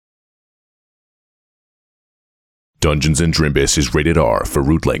Dungeons & Drimbus is rated R for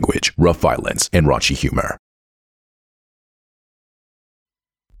rude language, rough violence, and raunchy humor.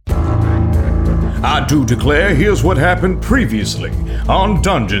 I do declare here's what happened previously on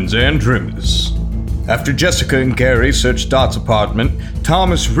Dungeons & Drimbus. After Jessica and Gary search Dot's apartment,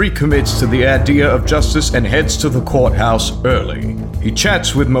 Thomas recommits to the idea of justice and heads to the courthouse early. He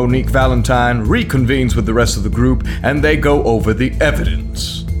chats with Monique Valentine, reconvenes with the rest of the group, and they go over the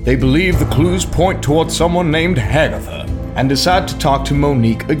evidence. They believe the clues point towards someone named Hagatha, and decide to talk to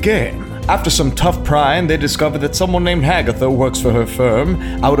Monique again. After some tough prying, they discover that someone named Hagatha works for her firm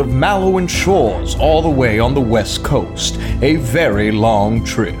out of Mallowan Shores, all the way on the west coast. A very long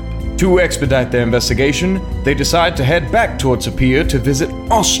trip. To expedite their investigation, they decide to head back towards Sapir to visit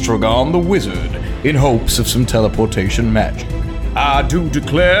Ostragon the Wizard, in hopes of some teleportation magic. I do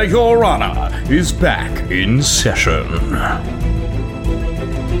declare Your Honor is back in session.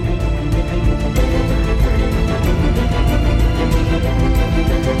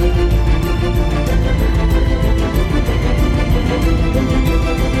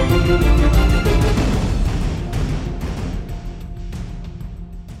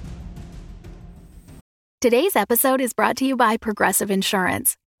 Today's episode is brought to you by Progressive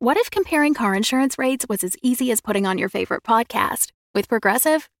Insurance. What if comparing car insurance rates was as easy as putting on your favorite podcast? With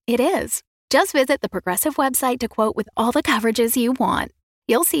Progressive, it is. Just visit the Progressive website to quote with all the coverages you want.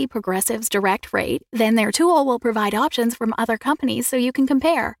 You'll see Progressive's direct rate, then their tool will provide options from other companies so you can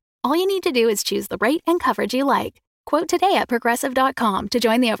compare. All you need to do is choose the rate and coverage you like. Quote today at Progressive.com to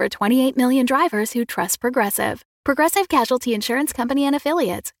join the over 28 million drivers who trust Progressive. Progressive Casualty Insurance Company and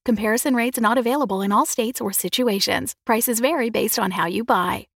Affiliates. Comparison rates not available in all states or situations. Prices vary based on how you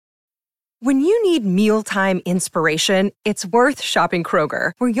buy. When you need mealtime inspiration, it's worth shopping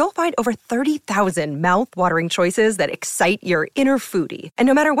Kroger, where you'll find over 30,000 mouth-watering choices that excite your inner foodie. And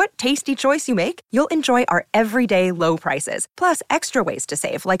no matter what tasty choice you make, you'll enjoy our everyday low prices, plus extra ways to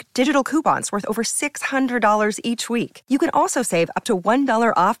save, like digital coupons worth over $600 each week. You can also save up to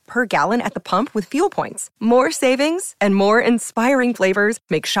 $1 off per gallon at the pump with fuel points. More savings and more inspiring flavors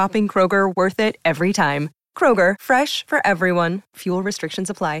make shopping Kroger worth it every time. Kroger, fresh for everyone. Fuel restrictions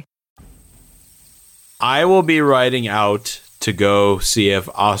apply. I will be riding out to go see if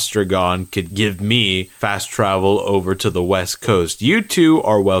Ostragon could give me fast travel over to the West Coast. You two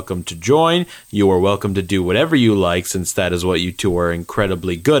are welcome to join. You are welcome to do whatever you like, since that is what you two are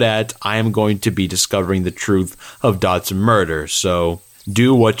incredibly good at. I am going to be discovering the truth of Dot's murder, so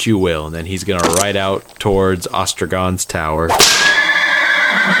do what you will. And then he's going to ride out towards Ostragon's tower.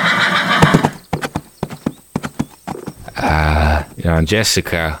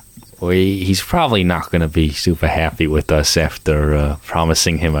 Jessica... he's probably not going to be super happy with us after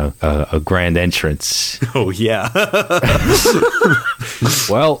promising him a grand entrance. Oh, yeah.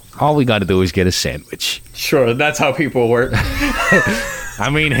 Well, all we got to do is get a sandwich. Sure, that's how people work.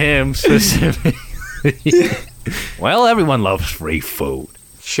 I mean him specifically. Well, everyone loves free food.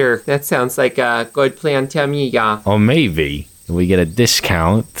 Sure, that sounds like a good plan to me, yeah. Or maybe we get a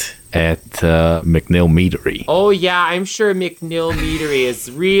discount at McNeil Meadery. Oh, yeah, I'm sure McNeil Meadery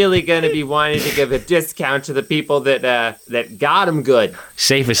is really going to be wanting to give a discount to the people that got him good.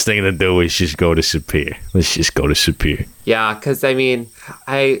 Safest thing to do is just go to Sapir. Let's just go to Sapir. Yeah, because, I mean,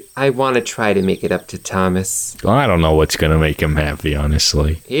 I want to try to make it up to Thomas. Well, I don't know what's going to make him happy,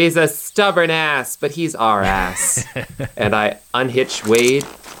 honestly. He's a stubborn ass, but he's our ass. And I unhitch Wade.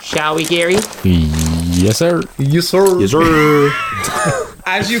 Shall we, Gary? Yes, sir. Yes, sir. Yes, sir.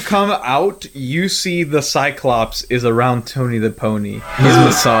 As you come out, you see the Cyclops is around Tony the Pony. He's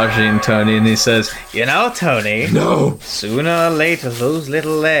massaging Tony, and he says, "You know, Tony, no. Sooner or later, those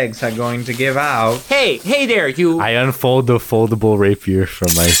little legs are going to give out." Hey there, you. I unfold the foldable rapier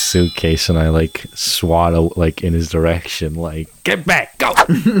from my suitcase, and I, swat, in his direction, get back, go,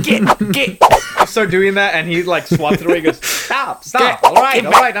 get. You start doing that, and he, swats it away. He goes, stop, all right,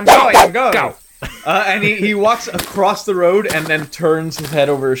 I'm going. Go. And he walks across the road and then turns his head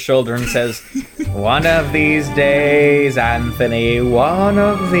over his shoulder and says, "One of these days, Anthony, one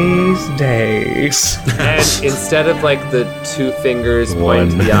of these days." And instead of the two fingers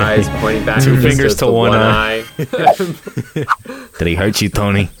pointing to the eyes, pointing back, two fingers to one eye. Did he hurt you,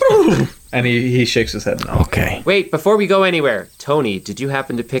 Tony? And he shakes his head no. Okay. Wait, before we go anywhere, Tony, did you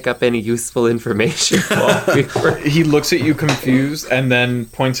happen to pick up any useful information? He looks at you confused and then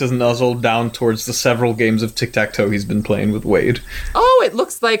points his nozzle down towards the several games of tic-tac-toe he's been playing with Wade. Oh, it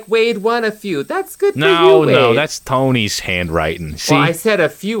looks like Wade won a few. That's good for you, Wade. No, that's Tony's handwriting. See? Well, I said a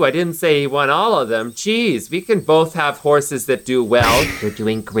few. I didn't say he won all of them. Jeez, we can both have horses that do well. You're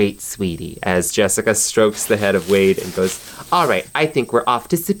doing great, sweetie. As Jessica strokes the head of Wade and goes, "All right, I think we're off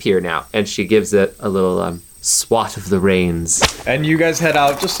to Sapir now." And she gives it a little swat of the reins. And you guys head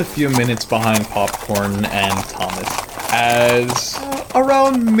out just a few minutes behind Popcorn and Thomas. As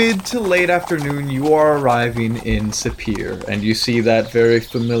around mid to late afternoon, you are arriving in Sapir, and you see that very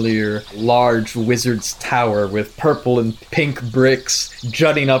familiar large wizard's tower with purple and pink bricks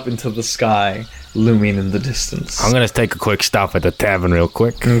jutting up into the sky, looming in the distance. I'm gonna take a quick stop at the tavern real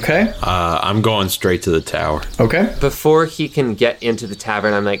quick. Okay. I'm going straight to the tower. Okay. Before he can get into the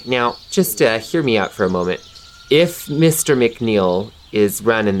tavern, I'm like, now, just hear me out for a moment. If Mr. McNeil is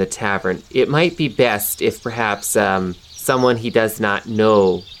running the tavern, it might be best if perhaps someone he does not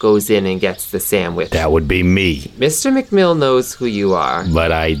know goes in and gets the sandwich. That would be me. Mr. McMill knows who you are.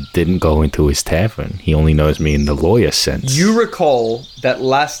 But I didn't go into his tavern. He only knows me in the lawyer sense. You recall that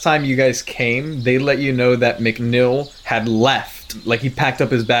last time you guys came, they let you know that McNeil had left. Like, he packed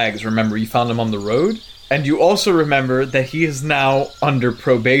up his bags, remember? You found him on the road. And you also remember that he is now under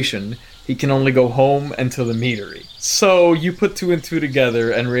probation. He can only go home and to the meadery. So you put two and two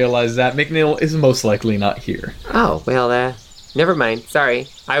together and realize that McNeil is most likely not here. Oh, well, never mind. Sorry.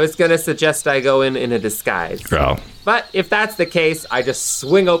 I was going to suggest I go in a disguise. Bro. But if that's the case, I just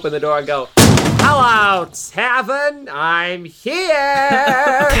swing open the door and go, "Hello, tavern, I'm here."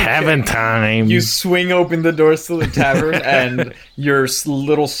 Tavern time. You swing open the doors to the tavern and your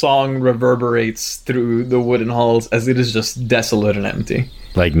little song reverberates through the wooden halls as it is just desolate and empty.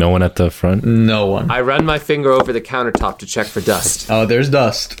 Like no one at the front? No one. I run my finger over the countertop to check for dust. Oh, there's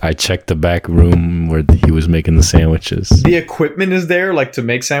dust. I checked the back room where he was making the sandwiches. The equipment is there, like, to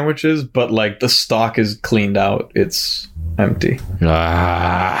make sandwiches, but, like, the stock is cleaned out. It's empty.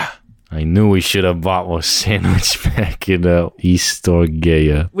 I knew we should have bought a sandwich back in East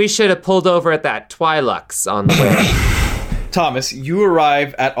Orgeia. We should have pulled over at that Twilux on the way. Thomas, you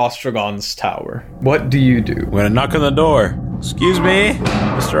arrive at Ostrogon's tower. What do you do? I'm gonna knock on the door. Excuse me,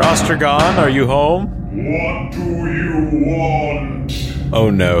 Mr. Ostrogon, are you home? What do you want? Oh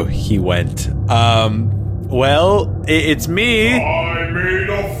no, he went. Well, it's me. I made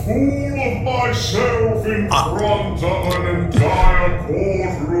a fool of myself in front of an entire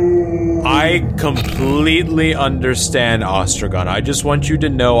courtroom. I completely understand, Ostrogon. I just want you to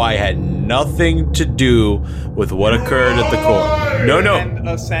know I had nothing to do with what occurred at the court. No. And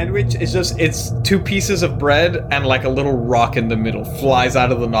a sandwich is it's two pieces of bread and, like, a little rock in the middle flies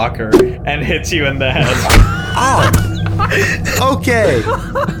out of the knocker and hits you in the head. Ow! Okay.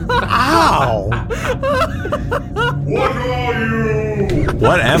 Ow! What are you?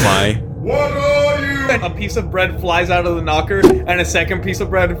 What am I? What are you? A piece of bread flies out of the knocker and a second piece of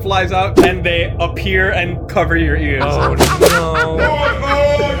bread flies out and they appear and cover your ears. Oh, no. What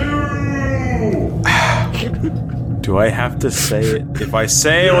are you? Do I have to say it? If I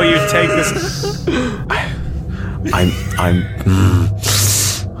say it, will you take this? I'm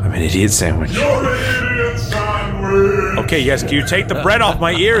an idiot sandwich. You're an idiot sandwich. Okay, yes, can you take the bread off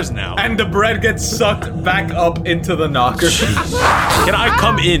my ears now? And the bread gets sucked back up into the knocker. Can I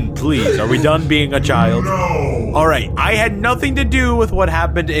come in, please? Are we done being a child? No. Alright, I had nothing to do with what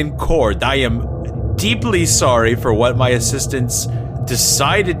happened in court. I am deeply sorry for what my assistants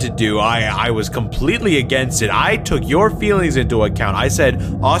decided to do. I was completely against it. I took your feelings into account. I said,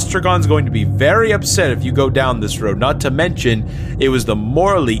 Ostrogon's going to be very upset if you go down this road, not to mention it was the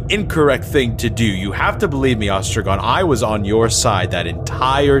morally incorrect thing to do. You have to believe me, Ostrogon. I was on your side that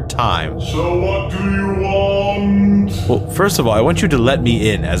entire time. So what do you want? Well, first of all, I want you to let me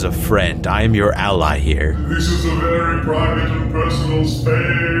in as a friend. I am your ally here. This is a very private and personal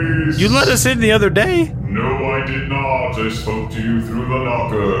space. You let us in the other day? No, I did not. I spoke to you through the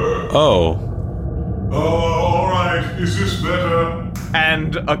knocker. Oh. Alright. Is this better?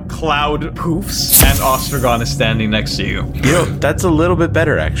 And a cloud poofs and Ostrogon is standing next to you. You know, that's a little bit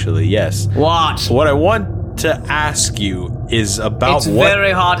better, actually, yes. What? What I want to ask you is about It's what...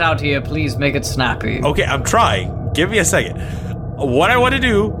 very hot out here. Please make it snappy. Okay, I'm trying. Give me a second. What I want to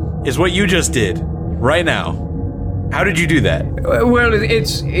do is what you just did, right now. How did you do that? Well,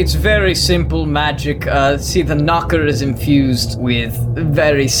 it's very simple magic. See, the knocker is infused with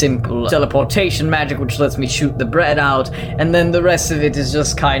very simple teleportation magic, which lets me shoot the bread out, and then the rest of it is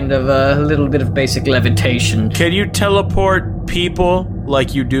just kind of a little bit of basic levitation. Can you teleport people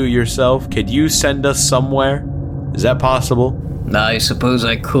like you do yourself? Could you send us somewhere? Is that possible? I suppose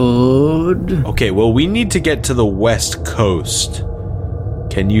I could. Okay, well, we need to get to the West Coast.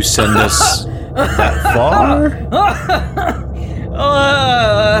 Can you send us that far? Oh,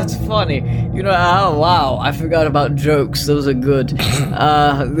 that's funny. You know, oh wow, I forgot about jokes. Those are good.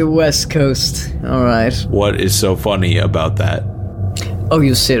 The West Coast. All right. What is so funny about that? Oh,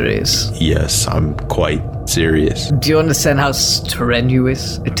 you serious? Yes, I'm quite serious. Do you understand how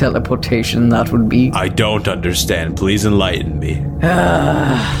strenuous a teleportation that would be? I don't understand. Please enlighten me.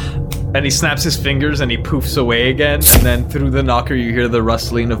 And he snaps his fingers and he poofs away again. And then through the knocker, you hear the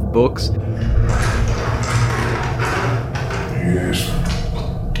rustling of books. Yes.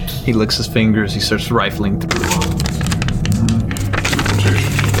 He licks his fingers. He starts rifling through.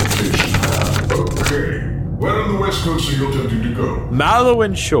 Okay. Where on the west coast are you attempting to go?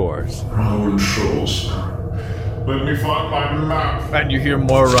 Mallowan Shores. Mallowan Shores. Let me find my map. And you hear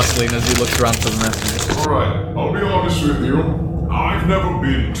more rustling as he looks around for the messenger. Alright, I'll be honest with you. I've never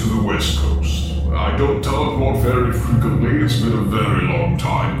been to the west coast. I don't teleport very frequently. It's been a very long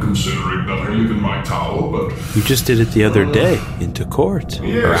time, considering that I live in my tower, but... You just did it the other day, into court.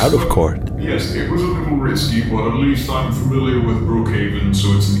 Yes, or out of court. Yes, it was a little risky, but at least I'm familiar with Brookhaven,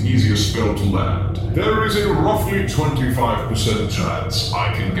 so it's an easier spell to land. There is a roughly 25% chance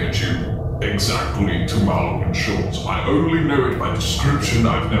I can get you exactly to Mallowan Shores. I only know it by description.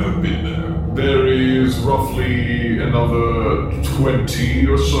 I've never been there. There is roughly another 20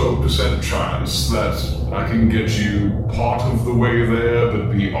 or so % chance that I can get you part of the way there,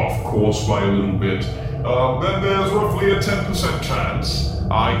 but be off course by a little bit. Then there's roughly a 10% chance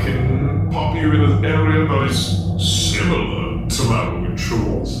I can pop you in an area that is similar to Mallowan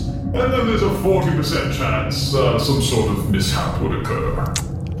Shores. And then there's a 40% chance some sort of mishap would occur.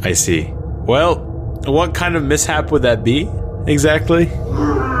 I see. Well, what kind of mishap would that be, exactly?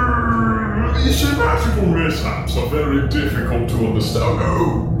 These magical mishaps are very difficult to understand.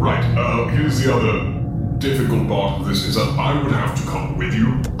 Oh, right. Here's the other difficult part of this, is that I would have to come with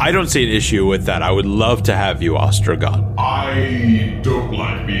you. I don't see an issue with that. I would love to have you, Ostrogon. I don't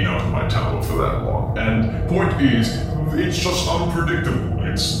like being out of my tower for that long. And point is, it's just unpredictable.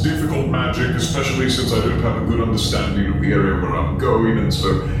 It's difficult magic, especially since I don't have a good understanding of the area where I'm going, and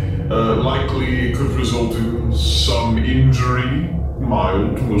so likely it could result in some injury,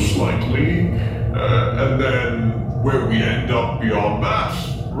 mild most likely, and then where we end up beyond that,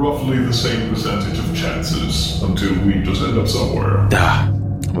 roughly the same percentage of chances until we just end up somewhere.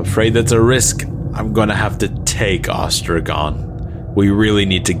 I'm afraid that's a risk I'm gonna have to take, Ostrogon. We really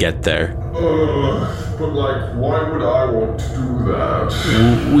need to get there. But why would I want to do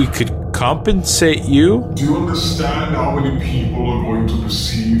that? We could compensate you? Do you understand how many people are going to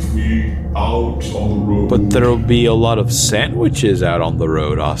perceive me out on the road? But there'll be a lot of sandwiches out on the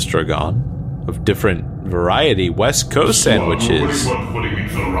road, Ostrogon. Of different variety, West Coast sandwiches. What do you mean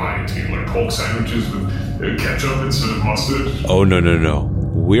variety? Like pork sandwiches with ketchup instead of mustard? Oh, no.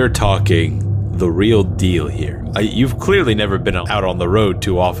 We're talking the real deal here. You've clearly never been out on the road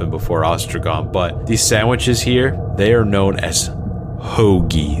too often before, Ostrogon, but these sandwiches here, they are known as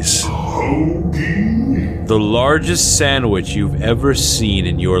hoagies. Hoagie? The largest sandwich you've ever seen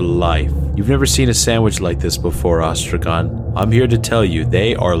in your life. You've never seen a sandwich like this before, Ostrogon. I'm here to tell you,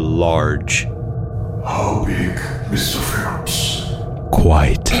 they are large. How big, Mr. Phelps?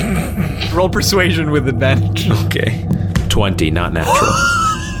 Quite. Roll persuasion with advantage. Okay. 20, not natural.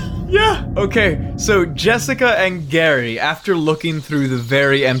 Yeah. Okay, so Jessica and Gary, after looking through the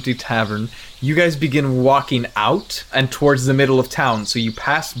very empty tavern, you guys begin walking out and towards the middle of town. So you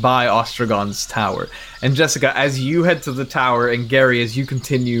pass by Ostrogon's tower. And Jessica, as you head to the tower, and Gary, as you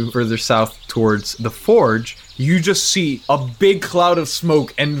continue further south towards the forge, you just see a big cloud of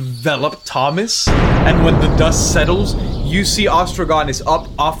smoke envelop Thomas. And when the dust settles, you see Ostrogon is up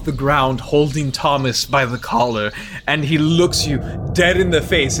off the ground holding Thomas by the collar. And he looks you dead in the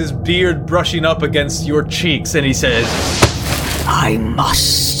face, his beard brushing up against your cheeks, and he says, I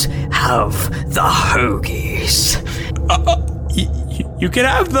must have the hoagies. You can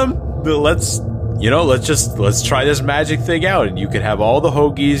have them. But let's try this magic thing out, and you can have all the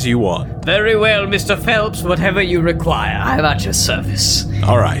hoagies you want. Very well, Mr. Phelps, whatever you require, I'm at your service.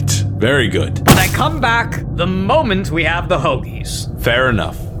 All right, very good. But I come back the moment we have the hoagies. Fair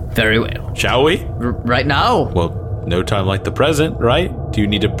enough. Very well. Shall we? Right now? Well, no time like the present, right? Do you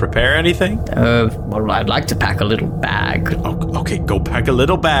need to prepare anything? Well, I'd like to pack a little bag. Okay, go pack a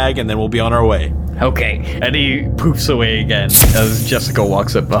little bag, and then we'll be on our way. Okay. and he poofs away again as Jessica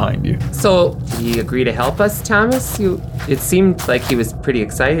walks up behind you. So, you agree to help us, Thomas? It seemed like he was pretty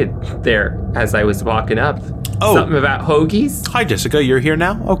excited there as I was walking up. Oh. Something about hoagies? Hi, Jessica, you're here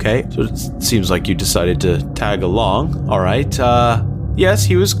now? Okay, so it seems like you decided to tag along. All right, yes,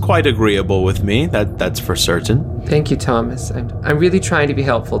 he was quite agreeable with me, that's for certain. Thank you, Thomas. I'm really trying to be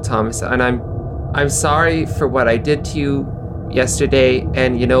helpful, Thomas, and I'm sorry for what I did to you yesterday,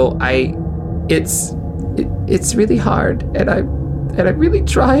 and it's really hard, and I'm really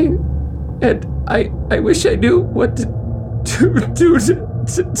trying, and I wish I knew what to do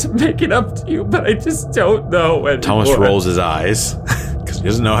to make it up to you, but I just don't know anymore. Thomas rolls his eyes because he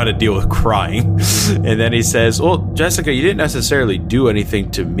doesn't know how to deal with crying. And then he says, well, Jessica, you didn't necessarily do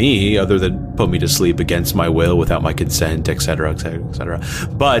anything to me other than put me to sleep against my will without my consent, etc., etc., etc.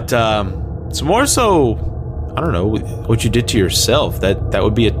 But it's more so, I don't know, what you did to yourself. That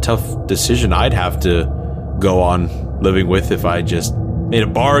would be a tough decision I'd have to go on living with if I just made a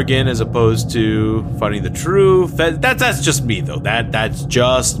bargain as opposed to finding the truth. That's just me, though. That's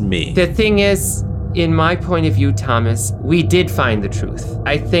just me. The thing is, in my point of view, Thomas, we did find the truth.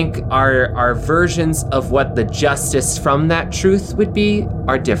 I think our versions of what the justice from that truth would be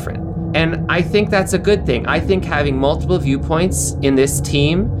are different. And I think that's a good thing. I think having multiple viewpoints in this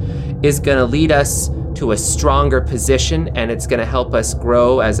team is going to lead us to a stronger position, and it's going to help us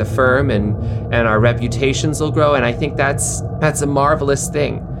grow as a firm, and our reputations will grow. And I think that's a marvelous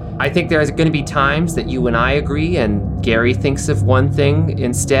thing. I think there's going to be times that you and I agree and Gary thinks of one thing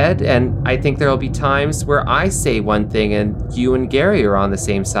instead, and I think there'll be times where I say one thing and you and Gary are on the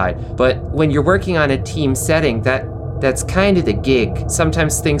same side. But when you're working on a team setting, that's kind of the gig.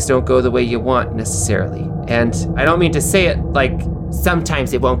 Sometimes things don't go the way you want necessarily. And I don't mean to say it like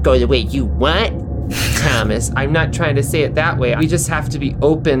sometimes it won't go the way you want, Thomas. I'm not trying to say it that way. We just have to be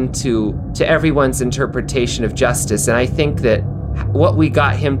open to everyone's interpretation of justice. And I think that what we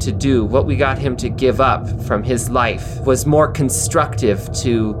got him to do, what we got him to give up from his life was more constructive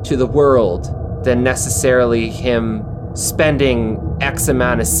to the world than necessarily him spending X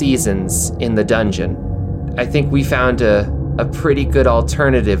amount of seasons in the dungeon. I think we found a pretty good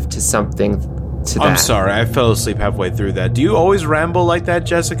alternative to something to that. I'm sorry, I fell asleep halfway through that. Do you always ramble like that,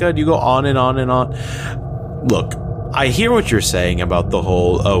 Jessica? Do you go on and on and on? Look, I hear what you're saying about the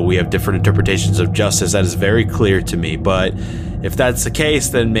whole, we have different interpretations of justice. That is very clear to me. But if that's the case,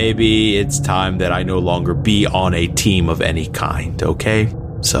 then maybe it's time that I no longer be on a team of any kind, okay?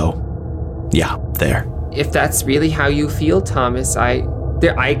 So, yeah, there. If that's really how you feel, Thomas, I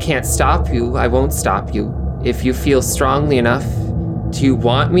can't stop you. I won't stop you. If you feel strongly enough, do you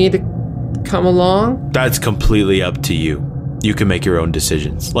want me to come along? That's completely up to you. You can make your own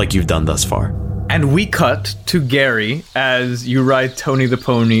decisions, like you've done thus far. And we cut to Gary as you ride Tony the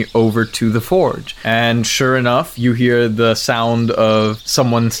Pony over to the forge. And sure enough, you hear the sound of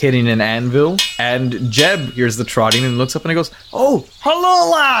someone's hitting an anvil. And Jeb hears the trotting and looks up and he goes, "Oh,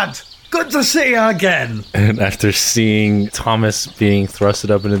 hello, lad! Good to see you again." And after seeing Thomas being thrusted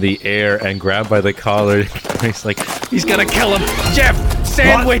up into the air and grabbed by the collar, he's like, he's gonna kill him. Jeb,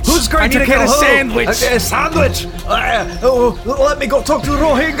 sandwich! What? Who's going to get kill a who? sandwich? A sandwich? Let me go talk to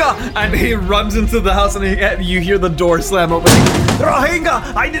Rohingya. And he runs into the house and you hear the door slam open.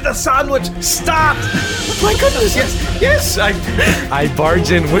 Rohingya, I need a sandwich. Stop! My goodness, yes. I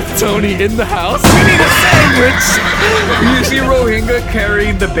barge in with Tony in the house. We need a sandwich! You see Rohingya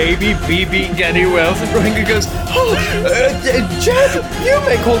carrying the baby, BB Getty Wells, and Rohingya goes, Jeb, you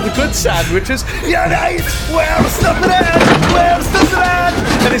make all the good sandwiches. Yeah, right. Where's the bread? Where's the bread?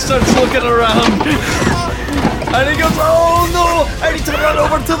 And he starts looking around. And he goes, oh no, I need to run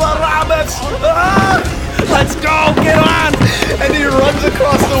over to the rabbits. Let's go, get on. And he runs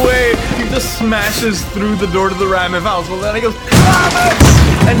across the way. He just smashes through the door to the rabbit house. Well, then he goes, rabbits!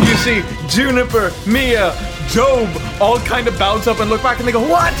 And you see Juniper, Mia, Job all kind of bounce up and look back and they go,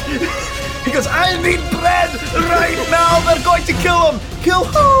 what? He goes, I need bread right now. They're going to kill him. Kill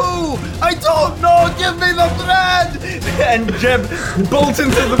who? I don't know. Give me the bread. And Jeb bolts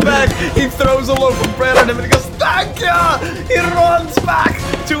into the bag. He throws a loaf of bread at him and he goes, thank you. He runs back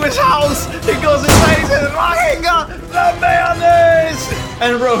to his house. He goes inside. He says, Rohingya, the mayonnaise.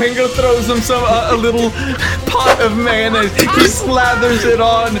 And Rohingya throws him a little pot of mayonnaise. He slathers it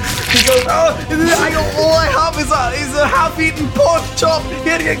on. He goes, all I have is a half-eaten pork chop.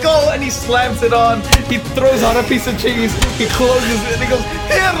 Here you go. And he slams it on. He throws on a piece of cheese. He closes it and he goes,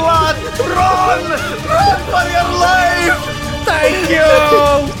 here lad, run for your life. Thank you.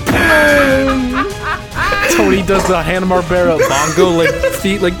 Tony does the Hanna-Barbera bongo like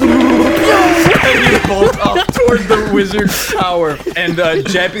feet like and you bolt off toward the wizard's tower. And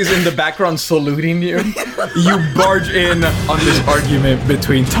Jeb is in the background saluting you. You barge in on this argument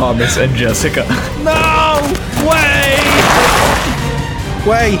between Thomas and Jessica. no way.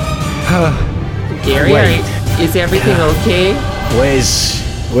 Gary, Wait. is everything okay?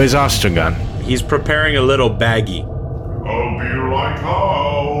 Where's Ostragon? He's preparing a little baggie. I'll be right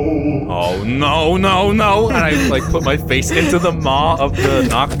home. Oh no! And I like put my face into the maw of the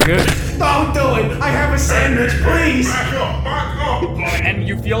knocker. Don't do it! I have a sandwich, please! Back up! And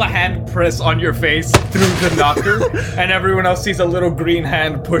you feel a hand press on your face through the knocker, and everyone else sees a little green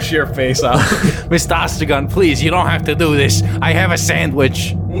hand push your face out. Mr. Ostragon, please, you don't have to do this. I have a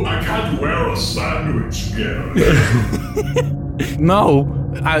sandwich. Well, I can't wear a sandwich, Gary. No,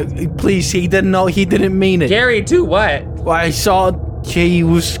 please, he didn't know. He didn't mean it. Gary, do what? I saw he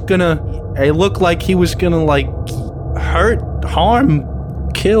was gonna. It looked like he was gonna hurt, harm,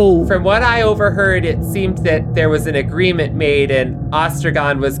 kill. From what I overheard, it seemed that there was an agreement made and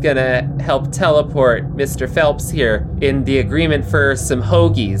Ostragon was gonna help teleport Mr. Phelps here in the agreement for some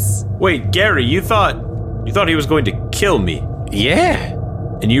hoagies. Wait, Gary, you thought he was going to kill me? Yeah.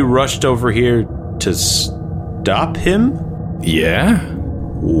 And you rushed over here to stop him? Yeah.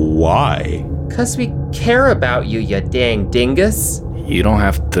 Why? 'Cause we care about you, you dang dingus. You don't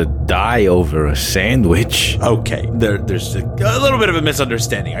have to die over a sandwich. Okay, there's a little bit of a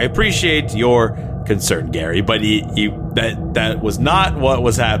misunderstanding. I appreciate your concern, Gary, but that was not what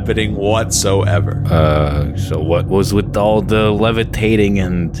was happening whatsoever. So what was with all the levitating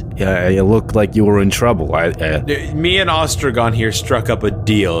and it looked like you were in trouble? Me and Ostragon here struck up a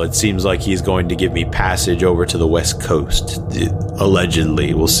deal. It seems like he's going to give me passage over to the West Coast.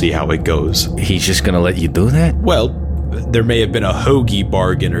 Allegedly, we'll see how it goes. He's just gonna let you do that? Well, there may have been a hoagie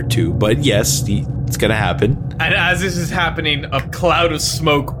bargain or two, but yes, it's gonna happen. And as this is happening, a cloud of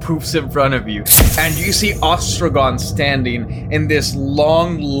smoke poofs in front of you, and you see Ostragon standing in this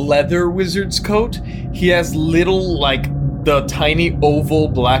long leather wizard's coat. He has little, the tiny oval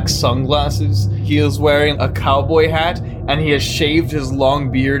black sunglasses. He is wearing a cowboy hat, and he has shaved his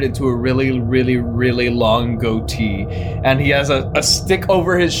long beard into a really, really, really long goatee. And he has a stick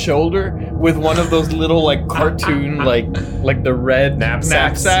over his shoulder with one of those little, cartoon, like the red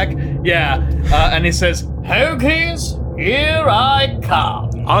knapsack. Yeah. And he says, "Hoagies, here I come."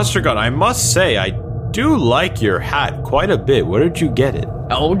 Ostragon, I must say, I do like your hat quite a bit. Where did you get it?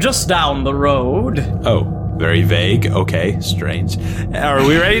 Oh, just down the road. Oh. Very vague. Okay, strange. Are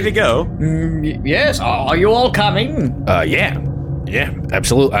we ready to go? Yes. Are you all coming? Yeah,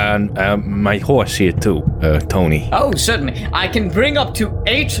 absolutely. And my horse here too, Tony. Oh, certainly. I can bring up to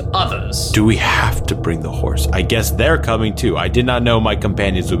 8 others. Do we have to bring the horse? I guess they're coming too. I did not know my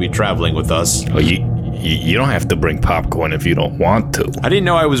companions would be traveling with us. Oh, you don't have to bring popcorn if you don't want to. I didn't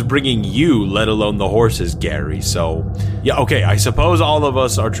know I was bringing you, let alone the horses, Gary. So, yeah, okay, I suppose all of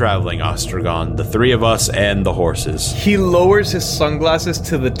us are traveling, Ostragon. The 3 of us and the horses. He lowers his sunglasses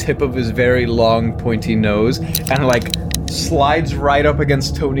to the tip of his very long, pointy nose and, slides right up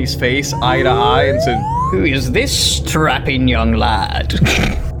against Tony's face, eye to eye, and says, "Who is this strapping young lad?"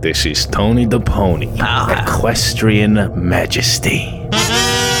 This is Tony the Pony, Equestrian Majesty.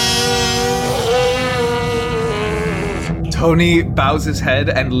 Tony bows his head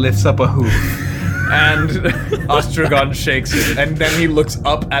and lifts up a hoof. And Ostragon shakes it. And then he looks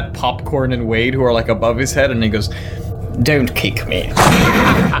up at Popcorn and Wade, who are above his head, and he goes, "Don't kick me."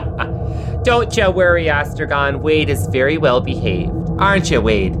 Don't you worry, Ostragon. Wade is very well behaved. Aren't you,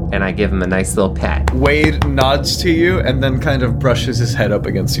 Wade? And I give him a nice little pat. Wade nods to you and then kind of brushes his head up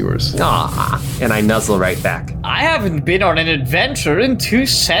against yours. Aw, and I nuzzle right back. I haven't been on an adventure in 2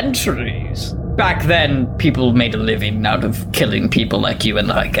 centuries. Back then, people made a living out of killing people like you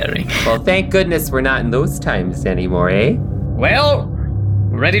and I, Gary. Well, thank goodness we're not in those times anymore, eh? Well,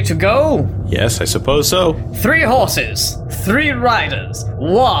 ready to go? Yes, I suppose so. 3 horses, 3 riders,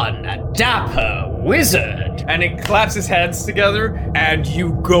 1 dapper wizard. And it claps his hands together, and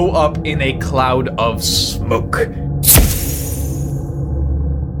you go up in a cloud of smoke.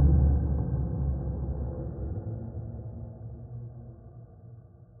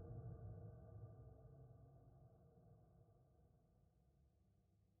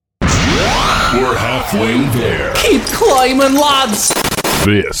 We're halfway there. Keep climbing, lads!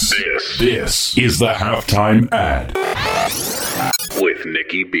 This is the halftime ad with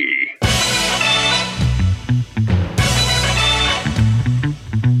Nikki B.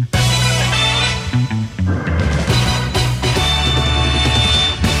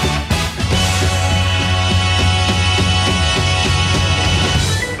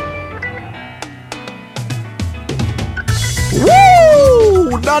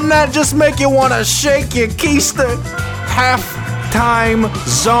 Doesn't that just make you want to shake your keister? Halftime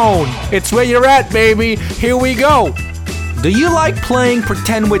zone. It's where you're at, baby. Here we go. Do you like playing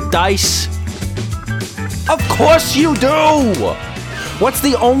pretend with dice? Of course you do. What's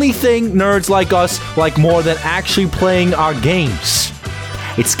the only thing nerds like us like more than actually playing our games?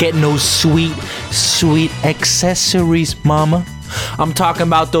 It's getting those sweet, sweet accessories, mama. I'm talking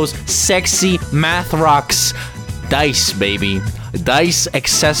about those sexy math rocks. Dice, baby. Dice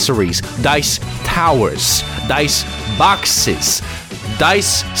accessories, dice towers, dice boxes,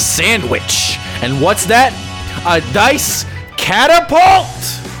 dice sandwich. And what's that? A dice catapult!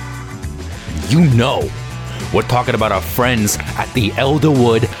 You know, we're talking about our friends at the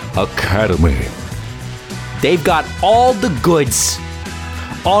Elderwood Academy. They've got all the goods.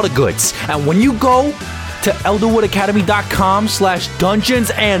 All the goods. And when you go to elderwoodacademy.com/Dungeons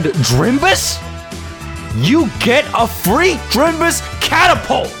and Drimbus, you get a free Drimbus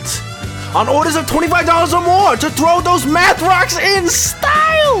catapult on orders of $25 or more to throw those math rocks in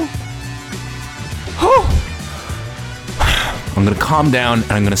style. Whew. I'm gonna calm down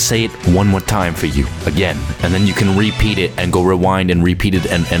and I'm gonna say it one more time for you again, and then you can repeat it and go rewind and repeat it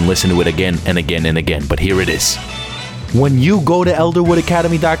and listen to it again and again and again. But here it is. When you go to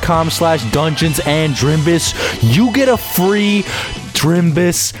elderwoodacademy.com/Dungeons and Drimbus, you get a free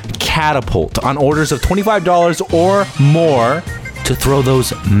Drimbus catapult on orders of $25 or more to throw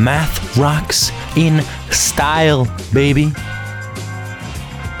those math rocks in style, baby.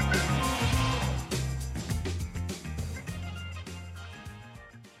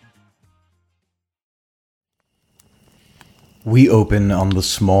 We open on the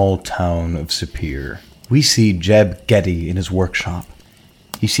small town of Sapir. We see Jeb Getty in his workshop.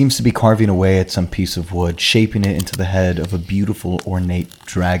 He seems to be carving away at some piece of wood, shaping it into the head of a beautiful, ornate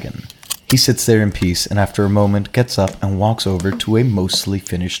dragon. He sits there in peace, and after a moment gets up and walks over to a mostly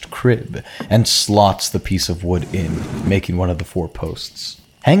finished crib, and slots the piece of wood in, making one of the 4 posts.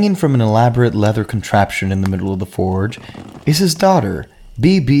 Hanging from an elaborate leather contraption in the middle of the forge is his daughter,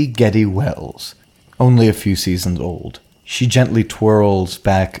 B.B. Getty Wells, only a few seasons old. She gently twirls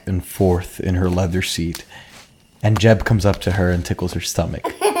back and forth in her leather seat, and Jeb comes up to her and tickles her stomach.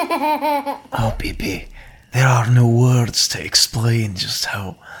 Oh, BB, there are no words to explain just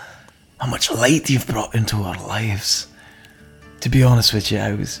how much light you've brought into our lives. To be honest with you,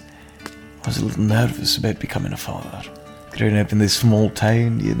 I was a little nervous about becoming a father. Growing up in this small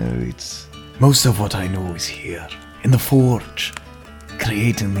town, it's most of what I know is here, in the forge,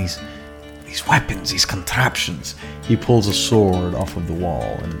 creating these weapons, these contraptions. He pulls a sword off of the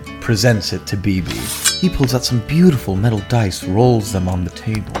wall and presents it to BB. He pulls out some beautiful metal dice, rolls them on the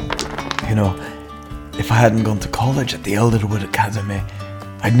table. If I hadn't gone to college at the Elderwood Academy,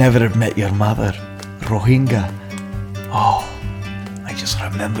 I'd never have met your mother, Rohingya. Oh, I just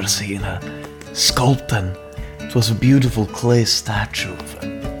remember seeing her sculpting. It was a beautiful clay statue of a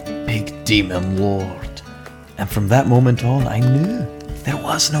big demon lord. And from that moment on, I knew. There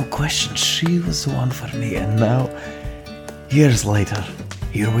was no question, she was the one for me, and now, years later,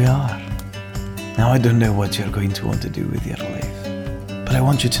 here we are. Now I don't know what you're going to want to do with your life, but I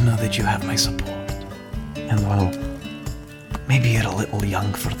want you to know that you have my support. And well, maybe you're a little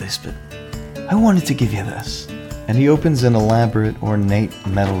young for this, but I wanted to give you this. And he opens an elaborate, ornate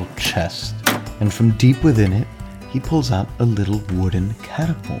metal chest, and from deep within it, he pulls out a little wooden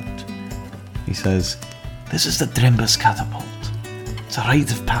catapult. He says, "This is the Drimbus catapult. It's a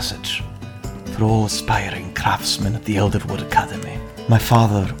rite of passage for all aspiring craftsmen at the Elderwood Academy. My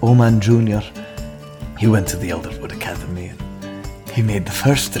father, Oman Jr., he went to the Elderwood Academy and he made the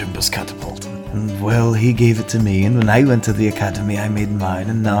first Drimbus catapult. And well, he gave it to me, and when I went to the academy, I made mine,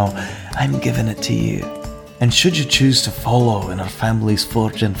 and now I'm giving it to you. And should you choose to follow in our family's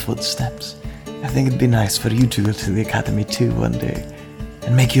forging footsteps, I think it'd be nice for you to go to the academy too one day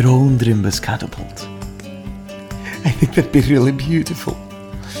and make your own Drimbus catapult. I think that'd be really beautiful.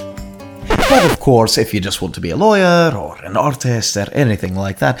 But of course, if you just want to be a lawyer or an artist or anything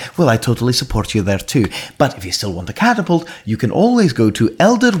like that, well, I totally support you there too. But if you still want a catapult, you can always go to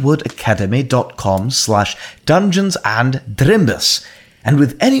elderwoodacademy.com/Dungeons and Drimbus. And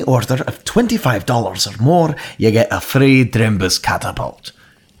with any order of $25 or more, you get a free Drimbus catapult.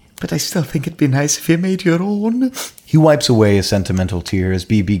 But I still think it'd be nice if you made your own. He wipes away a sentimental tear as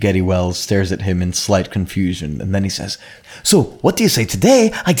B.B. Getty Wells stares at him in slight confusion, and then he says, "So, what do you say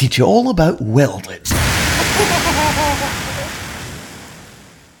today I teach you all about welding?"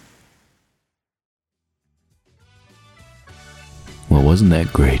 Well, wasn't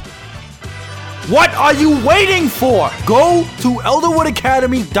that great? What are you waiting for? Go to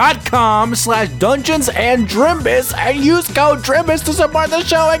elderwoodacademy.com/Dungeons and Drimbus and use code Drimbus to support the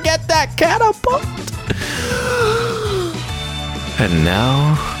show and get that catapult. And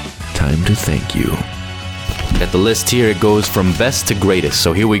now, time to thank you. At the list here, it goes from best to greatest,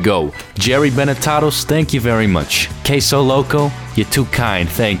 so here we go. Jerry Benetatos, thank you very much. Queso Loco, you're too kind,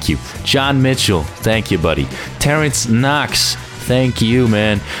 thank you. John Mitchell, thank you, buddy. Terrence Knox, thank you,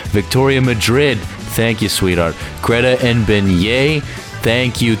 man. Victoria Madrid, thank you, sweetheart. Greta and Benyay,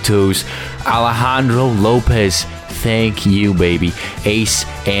 thank you, twos. Alejandro Lopez, thank you, baby. Ace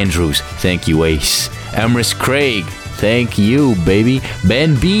Andrews, thank you, Ace. Emrys Craig, Thank you, baby.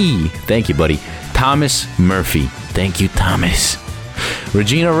 Ben B. Thank you, buddy. Thomas Murphy. Thank you, Thomas.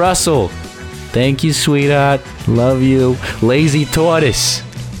 Regina Russell. Thank you, sweetheart. Love you. Lazy Tortoise.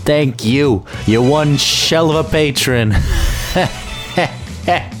 Thank you. You're one shell of a patron.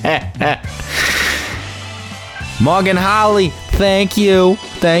 Morgan Holly. Thank you.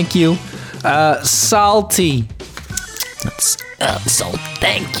 Thank you. Salty. That's salt.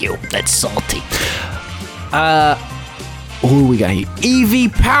 Thank you. That's salty. Who we got here?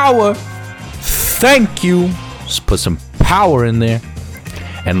 EV Power. Thank you. Just put some power in there.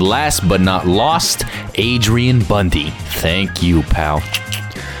 And last but not lost, Adrian Bundy. Thank you, pal.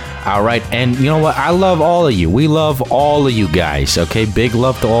 All right, and you know what? I love all of you. We love all of you guys, okay? Big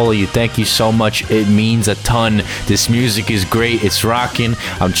love to all of you. Thank you so much. It means a ton. This music is great. It's rocking.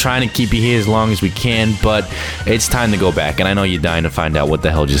 I'm trying to keep you here as long as we can, but it's time to go back. And I know you're dying to find out what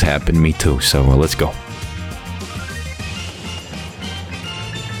the hell just happened. Me too, so let's go.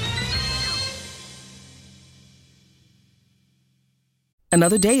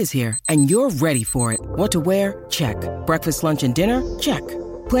 Another day is here, and you're ready for it. What to wear? Check. Breakfast, lunch, and dinner? Check.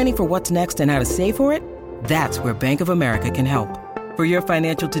 Planning for what's next and how to save for it? That's where Bank of America can help. For your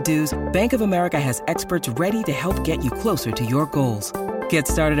financial to-dos, Bank of America has experts ready to help get you closer to your goals. Get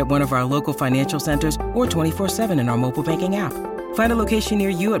started at one of our local financial centers or 24/7 in our mobile banking app. Find a location near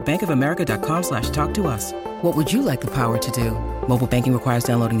you at bankofamerica.com/talktous. What would you like the power to do? Mobile banking requires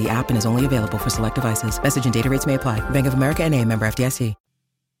downloading the app and is only available for select devices. Message and data rates may apply. Bank of America NA, member FDIC.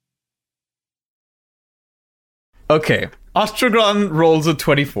 Okay, Ostrogon rolls a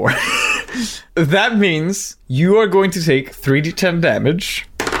 24. That means you are going to take 3d10 damage.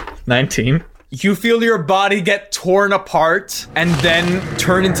 19. You feel your body get torn apart and then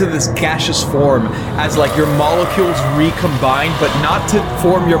turn into this gaseous form as like your molecules recombine, but not to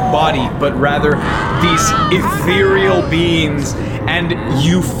form your body, but rather these ethereal beings, and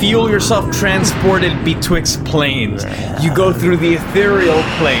you feel yourself transported betwixt planes. You go through the ethereal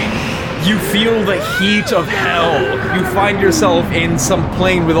plane. You feel the heat of hell. You find yourself in some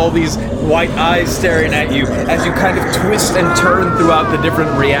plane with all these white eyes staring at you as you kind of twist and turn throughout the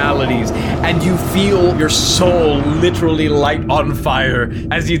different realities. And you feel your soul literally light on fire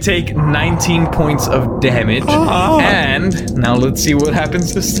as you take 19 points of damage. And now let's see what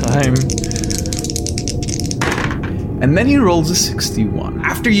happens this time. And then he rolls a 61.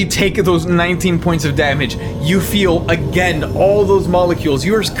 After you take those 19 points of damage, you feel, again, all those molecules.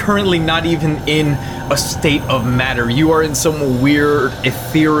 You are currently not even in a state of matter. You are in some weird,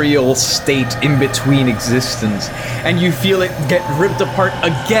 ethereal state in between existence. And you feel it get ripped apart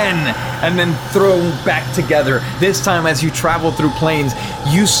again, and then thrown back together. This time, as you travel through planes,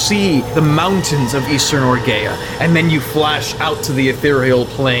 you see the mountains of Eastern Orgea. And then you flash out to the ethereal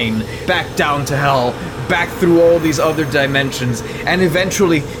plane, back down to hell, back through all these other dimensions, and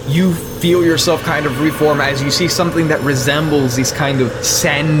eventually you feel yourself kind of reform as you see something that resembles these kind of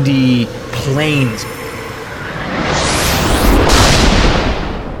sandy plains.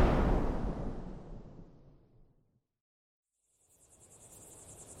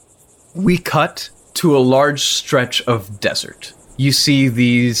 We cut to a large stretch of desert. You see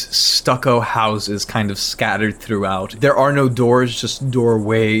these stucco houses kind of scattered throughout. There are no doors, just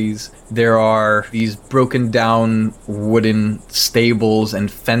doorways. There are these broken down wooden stables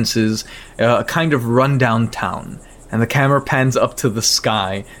and fences, a kind of rundown town. And the camera pans up to the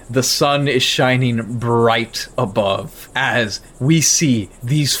sky. The sun is shining bright above as we see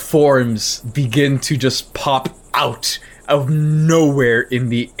these forms begin to just pop out of nowhere in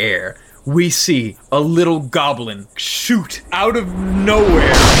the air. We see a little goblin shoot out of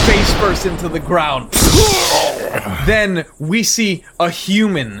nowhere, face first into the ground. Then we see a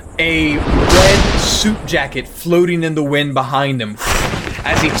human, a red suit jacket floating in the wind behind him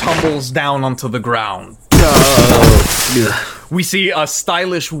as he tumbles down onto the ground. We see a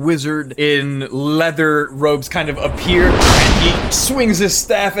stylish wizard in leather robes kind of appear, and he swings his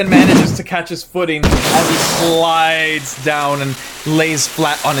staff and manages to catch his footing as he slides down and lays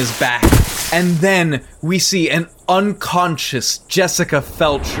flat on his back. And then we see an unconscious Jessica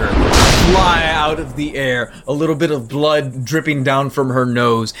Felcher fly out of the air, a little bit of blood dripping down from her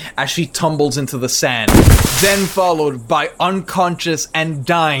nose as she tumbles into the sand. Then followed by unconscious and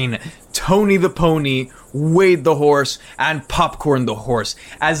dying Tony the Pony, Wade the Horse, and Popcorn the Horse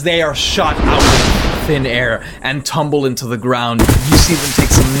as they are shot out of thin air and tumble into the ground. You see them take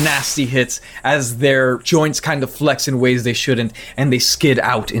some nasty hits as their joints kind of flex in ways they shouldn't, and they skid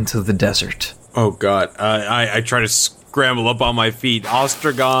out into the desert. Oh god, I try to scramble up on my feet.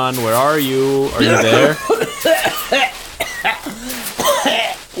 Ostrogon, where are you? Are you there?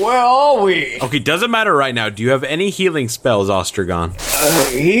 Where are we? Okay, doesn't matter right now. Do you have any healing spells, Ostragon?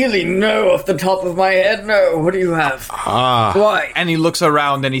 Healing? No, off the top of my head, no. What do you have? Why? And he looks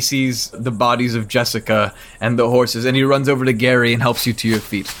around and he sees the bodies of Jessica and the horses, and he runs over to Gary and helps you to your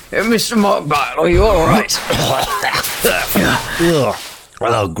feet. Mr. Mogbile, are you alright?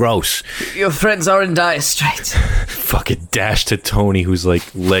 Oh, gross. Your friends are in dire straits. Fucking dash to Tony, whose like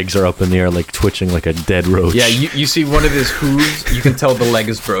legs are up in the air, like twitching like a dead roach. Yeah, you see one of his hooves. You can tell the leg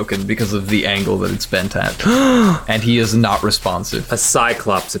is broken because of the angle that it's bent at. And he is not responsive. A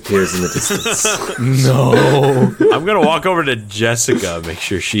cyclops appears in the distance. No. I'm gonna walk over to Jessica, make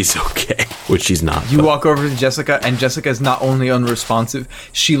sure she's okay. Which she's not. You walk over to Jessica, and Jessica is not only unresponsive,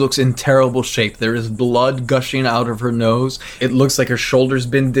 she looks in terrible shape. There is blood gushing out of her nose. It looks like her shoulder's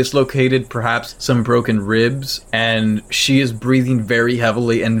been dislocated, perhaps some broken ribs, and she is breathing very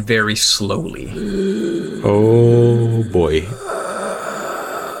heavily and very slowly. Oh boy.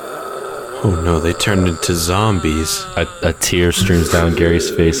 Oh no, they turned into zombies. A tear streams down Gary's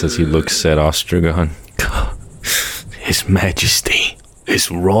face as he looks at Ostragon. His Majesty. His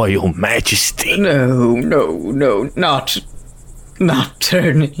Royal Majesty. No, not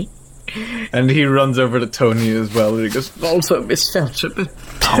Tony. And he runs over to Tony as well, and he goes, Also, Miss Felcher, but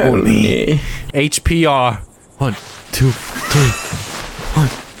Tony. HPR. 1, 2, 3. 1,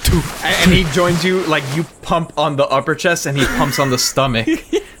 2. And he joins you, like you pump on the upper chest and he pumps on the stomach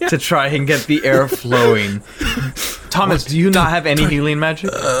to try and get the air flowing. Thomas, do you not have any healing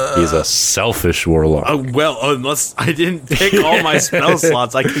magic? He's a selfish warlock. Well, unless I didn't pick all my spell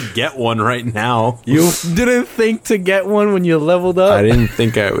slots, I could get one right now. You didn't think to get one when you leveled up? I didn't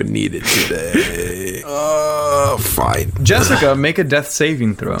think I would need it today. Fine. Jessica, make a death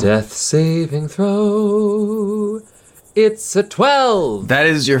saving throw. Death saving throw. It's a 12. That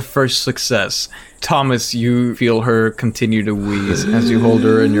is your first success. Thomas, you feel her continue to wheeze as you hold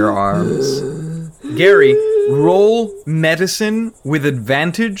her in your arms. Gary, roll medicine with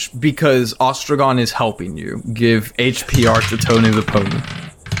advantage because Ostragon is helping you. Give HPR to Tony the Pony.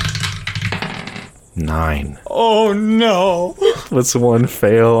 9. Oh no. What's one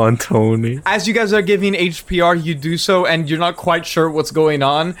fail on Tony? As you guys are giving HPR, you do so, and you're not quite sure what's going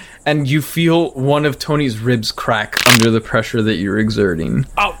on, and you feel one of Tony's ribs crack under the pressure that you're exerting.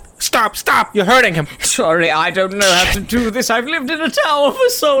 Oh, stop! You're hurting him. Sorry, I don't know how to do this. I've lived in a tower for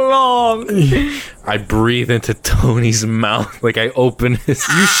so long. I breathe into Tony's mouth, like I open his...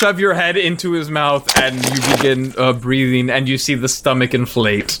 You shove your head into his mouth, and you begin breathing, and you see the stomach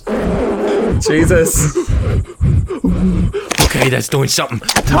inflate. Jesus. Okay, that's doing something.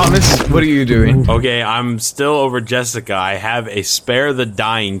 Thomas, what are you doing? Okay, I'm still over Jessica. I have a Spare the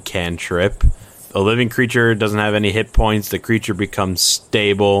Dying cantrip. A living creature doesn't have any hit points. The creature becomes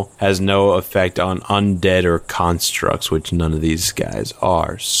stable, has no effect on undead or constructs, which none of these guys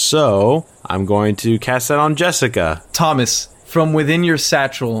are. So, I'm going to cast that on Jessica. Thomas, from within your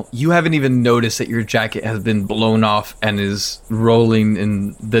satchel, you haven't even noticed that your jacket has been blown off and is rolling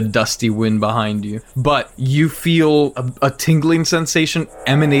in the dusty wind behind you. But you feel a tingling sensation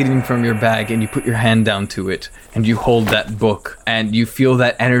emanating from your bag, and you put your hand down to it, and you hold that book, and you feel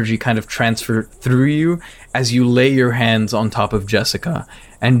that energy kind of transfer through you as you lay your hands on top of Jessica.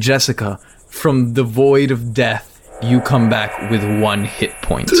 And Jessica, from the void of death, you come back with 1 hit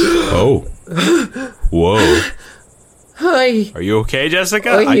point. Oh. Whoa. Hi. Are you okay,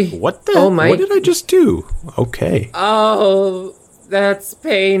 Jessica? What did I just do? Okay. Oh, that's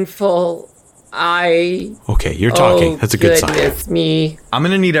painful. Okay, you're talking. That's a good sign. Goodness me. I'm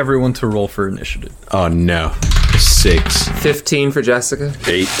gonna need everyone to roll for initiative. Oh no. 6. 15 for Jessica.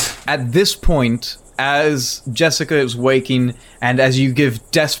 8. At this point, as Jessica is waking, and as you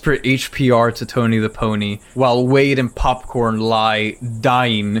give desperate HPR to Tony the Pony, while Wade and Popcorn lie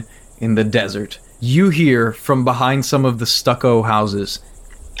dying in the desert, you hear from behind some of the stucco houses.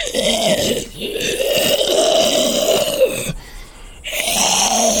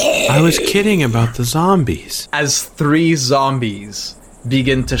 I was kidding about the zombies. As 3 zombies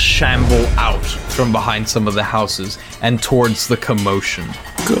begin to shamble out from behind some of the houses and towards the commotion.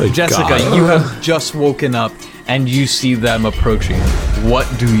 Good Jessica, God. you have just woken up and you see them approaching. What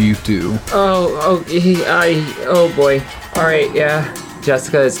do you do? Oh boy. All right, yeah.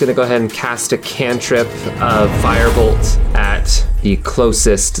 Jessica is going to go ahead and cast a cantrip of Firebolt at the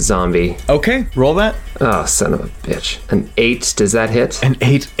closest zombie. Okay, roll that. Oh, son of a bitch. An 8, does that hit? An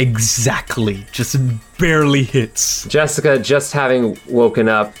 8 exactly. Just barely hits. Jessica, just having woken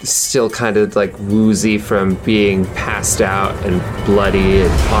up, still kind of like woozy from being passed out and bloody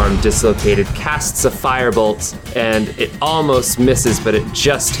and arm dislocated, casts a firebolt, and it almost misses, but it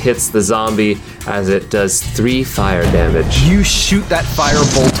just hits the zombie as it does 3 fire damage. You shoot that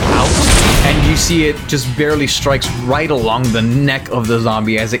firebolt out, and you see it just barely strikes right along the neck of the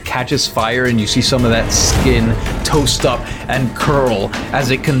zombie as it catches fire, and you see some of that skin toast up and curl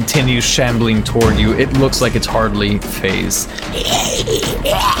as it continues shambling toward you. It looks like it's hardly phased.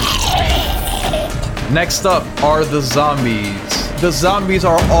 Next up are the zombies. The zombies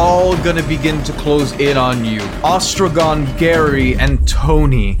are all gonna begin to close in on you. Ostrogon, Gary, and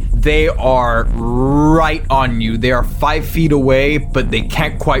Tony, they are right on you. They are 5 feet away, but they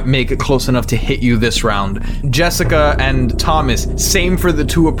can't quite make it close enough to hit you this round. Jessica and Thomas, same for the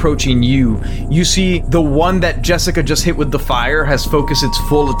 2 approaching you. You see the one that Jessica just hit with the fire has focused its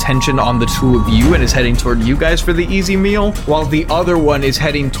full attention on the 2 of you and is heading toward you guys for the easy meal, while the other one is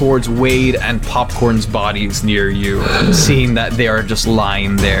heading towards Wade and Popcorn's bodies near you, seeing that they are just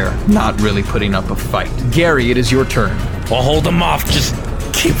lying there, not really putting up a fight. Gary, it is your turn. Well, hold them off. Just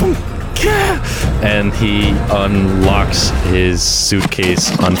keep them. And he unlocks his suitcase,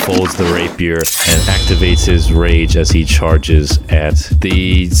 unfolds the rapier, and activates his rage as he charges at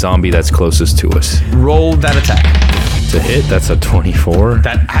the zombie that's closest to us. Roll that attack. To hit, that's a 24.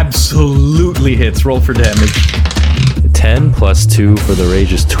 That absolutely hits. Roll for damage. 10 plus 2 for the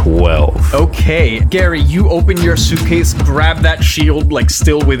rage is 12. Okay, Gary, you open your suitcase, grab that shield, like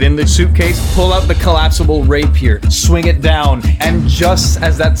still within the suitcase, pull out the collapsible rapier, swing it down, and just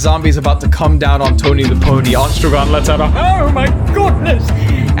as that zombie's about to come down on Tony the Pony, Ostrogon lets out a, oh my goodness!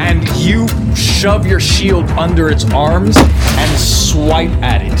 And you shove your shield under its arms and swipe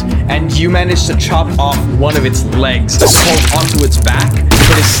at it. And you manage to chop off one of its legs, hold onto its back,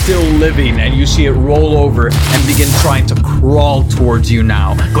 but it's still living, and you see it roll over and begin trying to crawl towards you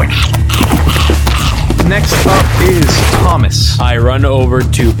now. Going. Next up is Thomas. I run over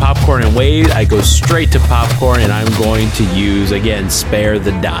to Popcorn and Wade. I go straight to Popcorn, and I'm going to use, again, Spare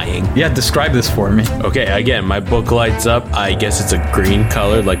the Dying. Yeah, describe this for me. Okay, again, my book lights up. I guess it's a green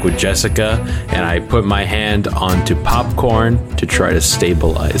color, like with Jessica, and I put my hand onto Popcorn to try to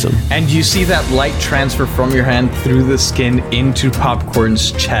stabilize him. And you see that light transfer from your hand through the skin into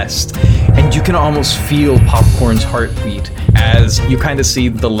Popcorn's chest, and you can almost feel Popcorn's heartbeat as you kind of see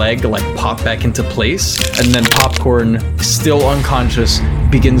the leg like pop back into place, and then Popcorn, still unconscious,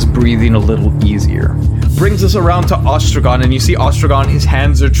 begins breathing a little easier. Brings us around to Ostrogon, and you see Ostrogon, his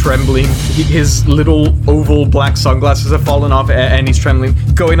hands are trembling, his little oval black sunglasses have fallen off, and he's trembling.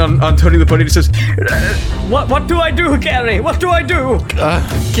 Going on Tony the Pony, he says, What do I do, Gary? What do I do?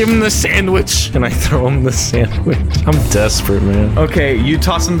 Give him the sandwich. And I throw him the sandwich. I'm desperate, man. Okay, you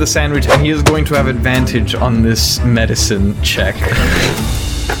toss him the sandwich, and he is going to have advantage on this medicine check.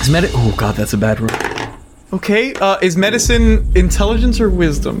 Oh god, that's a bad roll. Okay, is medicine intelligence or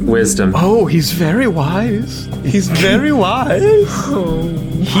wisdom? Wisdom. Oh, he's very wise. He's very wise.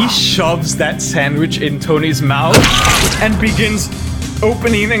 He shoves that sandwich in Tony's mouth and begins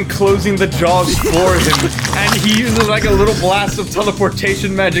opening and closing the jaws for him, and he uses like a little blast of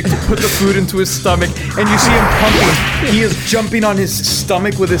teleportation magic to put the food into his stomach, and you see him pumping. He is jumping on his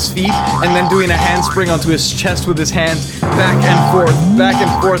stomach with his feet and then doing a handspring onto his chest with his hands, back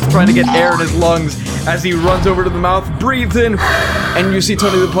and forth, trying to get air in his lungs as he runs over to the mouth, breathes in, and you see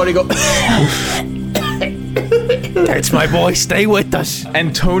Tony the Pony go That's my boy, stay with us.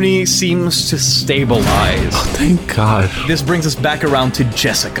 And Tony seems to stabilize. Oh, thank God. This brings us back around to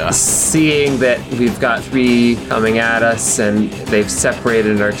Jessica. Seeing that we've got 3 coming at us and they've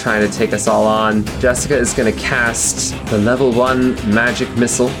separated and are trying to take us all on, Jessica is going to cast the level 1 magic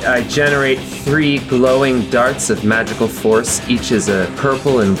missile. I generate 3 glowing darts of magical force. Each is a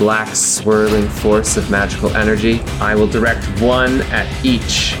purple and black swirling force of magical energy. I will direct 1 at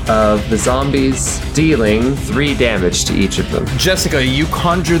each of the zombies, dealing 3 damage to each of them. Jessica, you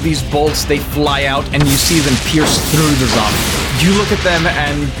conjure these bolts, they fly out, and you see them pierce through the zombie. You look at them,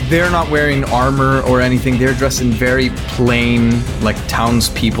 and they're not wearing armor or anything. They're dressed in very plain, like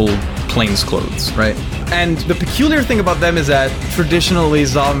townspeople plains clothes, right? And the peculiar thing about them is that traditionally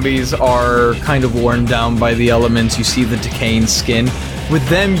zombies are kind of worn down by the elements. You see the decaying skin. With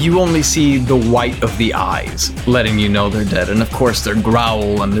them, you only see the white of the eyes, letting you know they're dead. And of course, their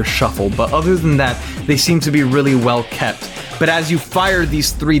growl and their shuffle. But other than that, they seem to be really well kept. But as you fire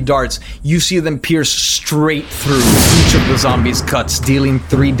these 3 darts, you see them pierce straight through each of the zombies' guts, dealing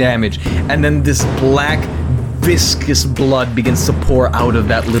 3 damage. And then this black, viscous blood begins to pour out of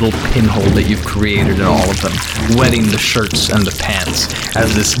that little pinhole that you've created in all of them, wetting the shirts and the pants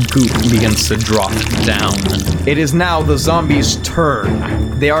as this goop begins to drop down. It is now the zombies'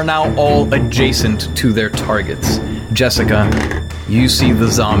 turn. They are now all adjacent to their targets. Jessica, you see the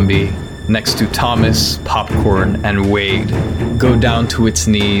zombie next to Thomas, Popcorn, and Wade go down to its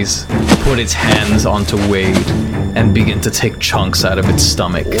knees, put its hands onto Wade, and begin to take chunks out of its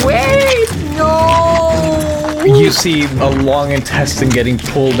stomach. Wait, no! You see a long intestine getting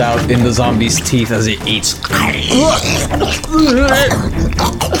pulled out in the zombie's teeth as it eats.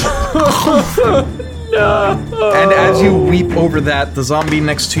 And as you weep over that, the zombie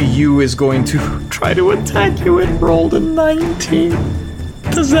next to you is going to try to attack you. It rolled a 19.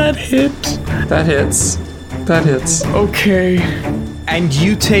 Does that hit? That hits. That hits. Okay. And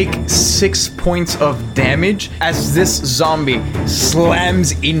you take 6 points of damage as this zombie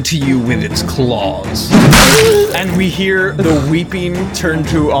slams into you with its claws. And we hear the weeping turn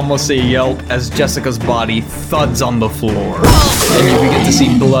to almost a yelp as Jessica's body thuds on the floor. And you begin to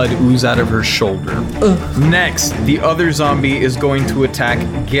see blood ooze out of her shoulder. Next, the other zombie is going to attack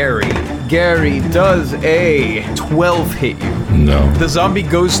Gary. Gary, does a 12 hit you? No. The zombie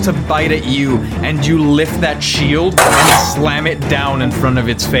goes to bite at you, and you lift that shield and slam it down in front of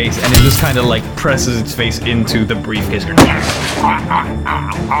its face, and it just kind of like presses its face into the briefcase.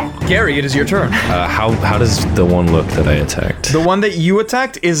 Gary, it is your turn. How does the one look that I attacked? The one that you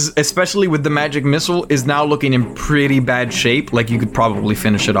attacked is, especially with the magic missile, is now looking in pretty bad shape. Like you could probably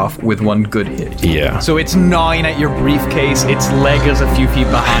finish it off with one good hit. Yeah. So it's gnawing at your briefcase. Its leg is a few feet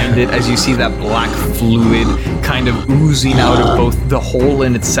behind it as you see that black fluid kind of oozing out of both the hole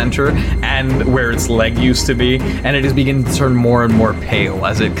in its center and where its leg used to be. And it is beginning to turn more and more pale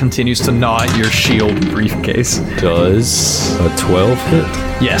as it continues to gnaw at your shield briefcase. Does a 12 hit?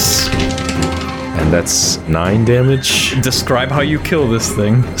 Yes. And that's 9 damage? Describe how you kill this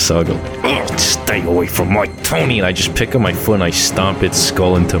thing. So I go, stay away from my Tony, and I just pick up my foot and I stomp its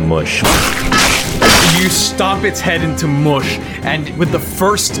skull into mush. You stomp its head into mush, and with the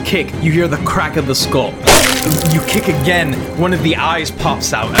first kick, you hear the crack of the skull. You kick again, one of the eyes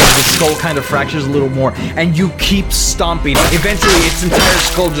pops out as the skull kind of fractures a little more, and you keep stomping. Eventually, its entire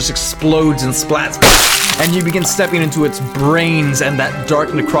skull just explodes and splats, and you begin stepping into its brains and that dark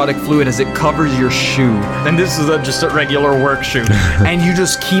necrotic fluid as it covers your shoe. And this is just a regular work shoe. And you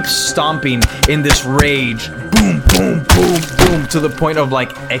just keep stomping in this rage. Boom, boom, boom, boom, to the point of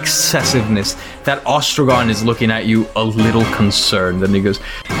like excessiveness. That Ostrogon is looking at you a little concerned, and he goes,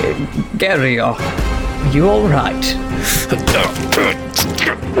 Gary, you all right?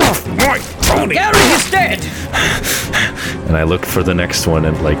 Gary is dead! And I look for the next one,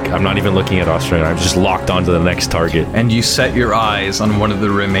 and like, I'm not even looking at Ostrogon, I'm just locked onto the next target. And you set your eyes on one of the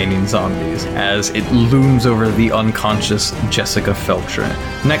remaining zombies as it looms over the unconscious Jessica Felcher.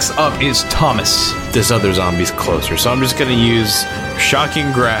 Next up is Thomas. This other zombie's closer, so I'm just gonna use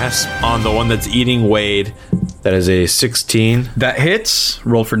Shocking Grasp on the one that's eating Wade. That is a 16. That hits.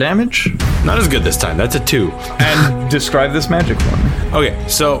 Roll for damage. Not as good this time. That's a 2. And describe this magic for me. Okay,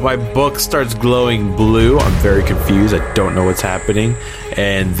 so my book starts glowing blue. I'm very confused. I don't know what's happening.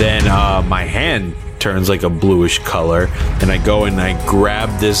 And then my hand turns like a bluish color. And I go and I grab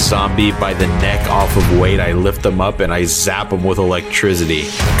this zombie by the neck off of Wade. I lift him up and I zap him with electricity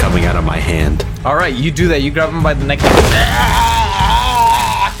coming out of my hand. All right, you do that. You grab him by the neck.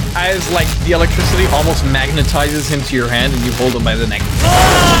 As like the electricity almost magnetizes him to your hand, and you hold him by the neck.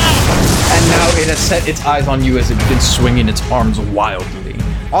 And now it has set its eyes on you as it begins swinging its arms wildly.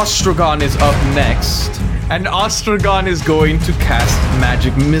 Ostrogon is up next, and Ostrogon is going to cast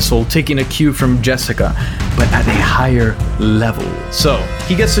Magic Missile, taking a cue from Jessica, but at a higher level. So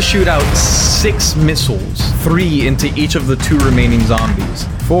he gets to shoot out 6 missiles, 3 into each of the 2 remaining zombies,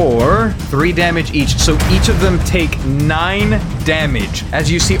 for 3 damage each. So each of them take 9 damage. As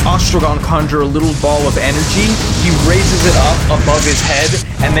you see Ostrogon conjure a little ball of energy, he raises it up above his head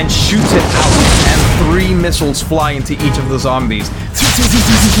and then shoots it out, and 3 missiles fly into each of the zombies.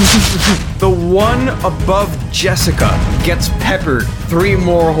 The one above Jessica gets peppered. 3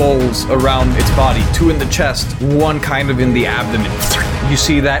 more holes around its body, 2 in the chest, 1 kind of in the abdomen. You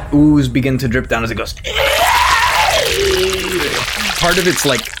see that ooze begin to drip down as it goes. part of its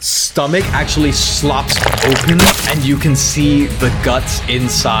like stomach actually slops open, and you can see the guts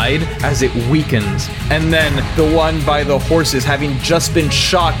inside as it weakens. And then the one by the horses, having just been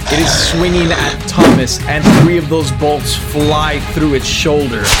shocked, it is swinging at Thomas, and 3 of those bolts fly through its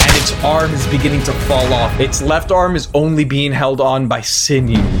shoulder, and its arm is beginning to fall off. Its left arm is only being held on by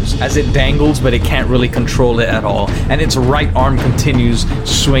sinews as it dangles, but it can't really control it at all. And its right arm continues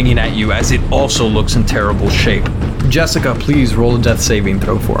swinging at you as it also looks in terrible shape. Jessica, please roll a death saving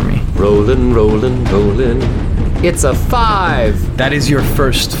throw for me. Rolling, rolling, rolling. It's a 5. That is your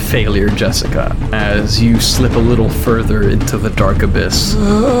first failure, Jessica, as you slip a little further into the dark abyss.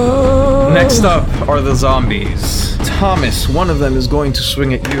 Next up are the zombies. Thomas, one of them is going to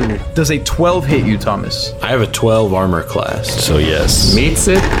swing at you. Does a 12 hit you, Thomas? I have a 12 armor class, so yes. Meets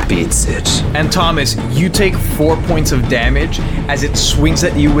it, beats it. And Thomas, you take 4 points of damage as it swings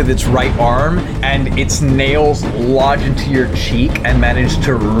at you with its right arm, and its nails lodge into your cheek and manage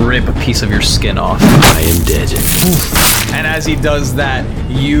to rip a piece of your skin off. I am dead. And as he does that,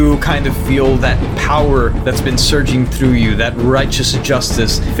 you kind of feel that power that's been surging through you, that righteous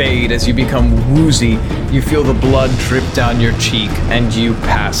justice fade as you become woozy. You feel the blood drip down your cheek, and you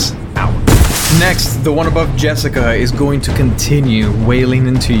pass out. Next, the one above Jessica is going to continue wailing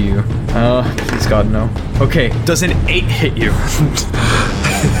into you. Please God, no. Okay, does an 8 hit you?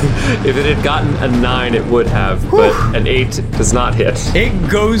 If it had gotten a 9, it would have, but an 8 does not hit. It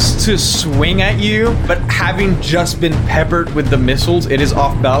goes to swing at you, but having just been peppered with the missiles, it is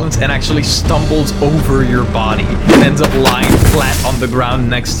off balance and actually stumbles over your body and ends up lying flat on the ground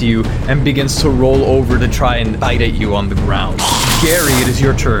next to you and begins to roll over to try and bite at you on the ground. Gary, it is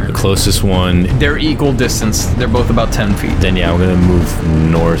your turn. The closest one. They're equal distance. They're both about 10 feet. Then yeah, I'm gonna move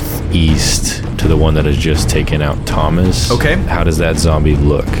northeast to the one that has just taken out Thomas. Okay. How does that zombie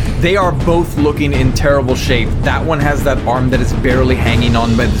look? They are both looking in terrible shape. That one has that arm that is barely hanging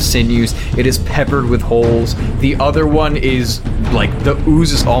on by the sinews. It is peppered with holes. The other one is like the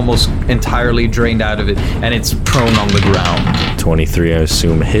ooze is almost entirely drained out of it, and it's prone on the ground. 23, I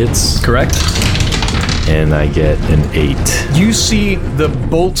assume, hits. Correct. And I get an 8. You see the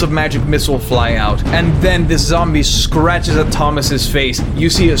bolts of magic missile fly out, and then this zombie scratches at Thomas's face. You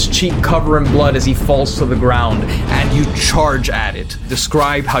see his cheek cover in blood as he falls to the ground, and you charge at it.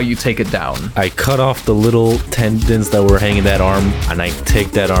 Describe how you take it down. I cut off the little tendons that were hanging that arm, and I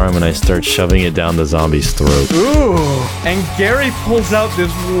take that arm and I start shoving it down the zombie's throat. Ooh! And Gary pulls out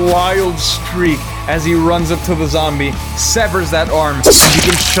this wild streak as he runs up to the zombie, severs that arm, and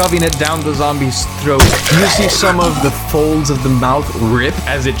begins shoving it down the zombie's throat. You see some of the folds of the mouth rip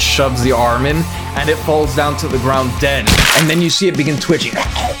as it shoves the arm in, and it falls down to the ground dead. And then you see it begin twitching.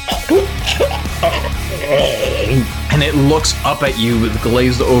 And it looks up at you with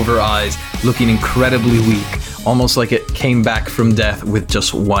glazed over eyes, looking incredibly weak, almost like it came back from death with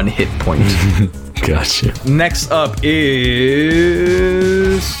just 1 hit point. Gotcha. Next up is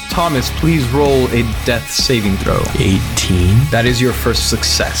Thomas. Please roll a death saving throw. 18. That is your first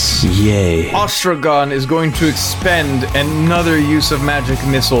success. Yay. Ostrogon is going to expend another use of magic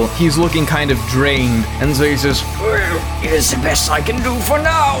missile. He's looking kind of drained, and so he says, "Well, it is the best I can do for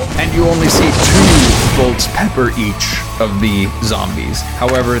now." And you only see 2 bolts pepper each of the zombies.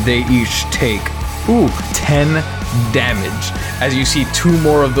 However, they each take 10 damage as you see 2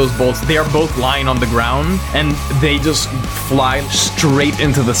 more of those bolts. They are both lying on the ground, and they just fly straight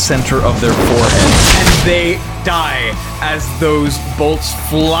into the center of their forehead, and they die as those bolts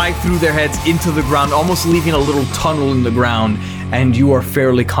fly through their heads into the ground, almost leaving a little tunnel in the ground, and you are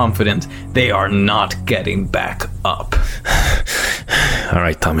fairly confident they are not getting back up. All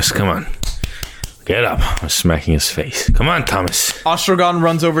right, Thomas, come on. Get up. I'm smacking his face. Come on, Thomas. Ostrogon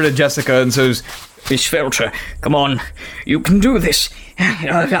runs over to Jessica and says, Miss Felcher, come on. You can do this.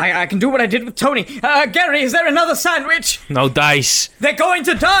 I can do what I did with Tony. Gary, is there another sandwich? No dice. They're going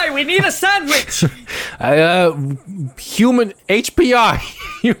to die. We need a sandwich. Human HPI.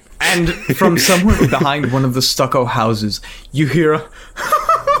 And from somewhere behind one of the stucco houses, you hear a...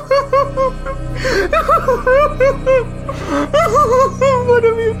 What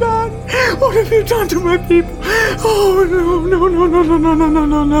have you done? What have you done to my people? Oh,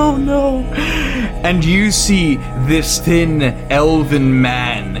 no. And you see this thin elven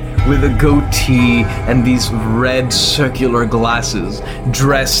man with a goatee and these red circular glasses,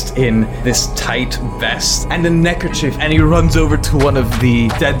 dressed in this tight vest and a neckerchief, and he runs over to one of the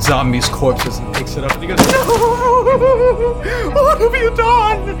dead zombies' corpses and picks it up and he goes, "No! What have you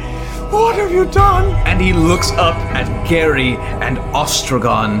done? What have you done?" And he looks up at Gary and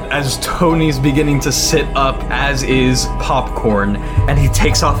Ostrogon as Tony's beginning to sit up, as is Popcorn, and he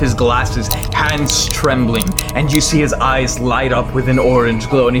takes off his glasses, hands trembling, and you see his eyes light up with an orange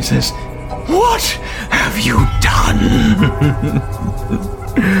glow, and he says, "What have you done?"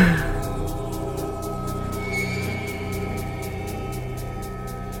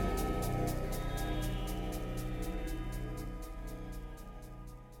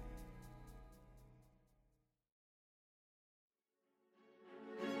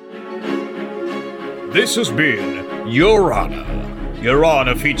 This has been Your Honor. Your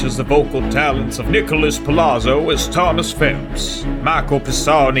Honor features the vocal talents of Nicholas Palazzo as Thomas Phelps, Michael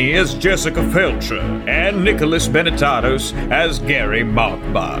Pisani as Jessica Felcher, and Nicholas Benetatos as Gary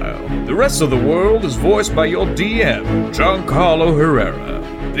Markbile. The rest of the world is voiced by your DM, Giancarlo Herrera.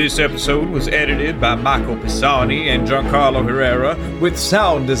 This episode was edited by Michael Pisani and Giancarlo Herrera, with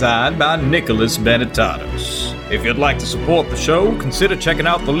sound design by Nicholas Benetatos. If you'd like to support the show, consider checking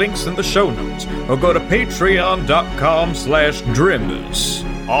out the links in the show notes, or go to patreon.com/Drimbus.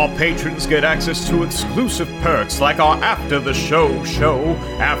 All patrons get access to exclusive perks like our After the Show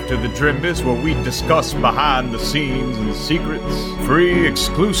After the Drimbus, where we discuss behind the scenes and secrets, free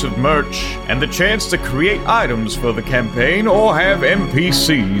exclusive merch, and the chance to create items for the campaign or have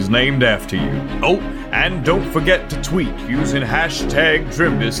NPCs named after you. Oh, and don't forget to tweet using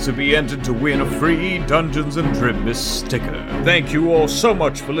 #Drimbus to be entered to win a free Dungeons & Drimbus sticker. Thank you all so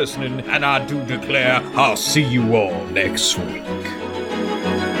much for listening, and I do declare I'll see you all next week.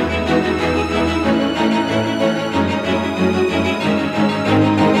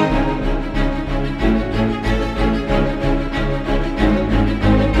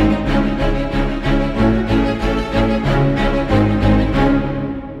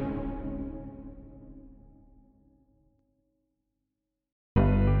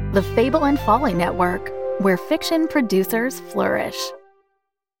 The Fable and Folly Network, where fiction producers flourish.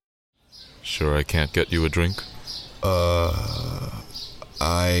 Sure I can't get you a drink?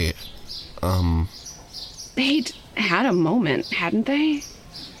 They'd had a moment, hadn't they?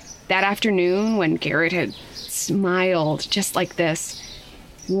 That afternoon when Garrett had smiled just like this,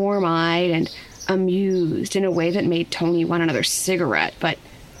 warm-eyed and amused in a way that made Tony want another cigarette, but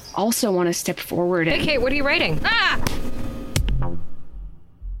also want to step forward and... Hey, Kate, what are you writing? Ah!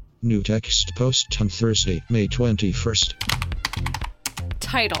 New text post on Thursday, May 21st.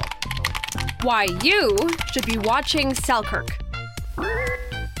 Title: Why You Should Be Watching Selkirk.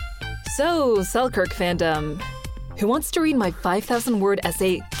 So, Selkirk fandom. Who wants to read my 5,000-word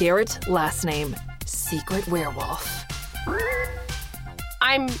essay, Garrett Last Name, Secret Werewolf?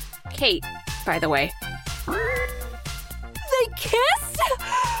 I'm Kate, by the way. They kissed?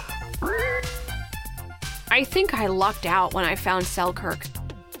 I think I lucked out when I found Selkirk.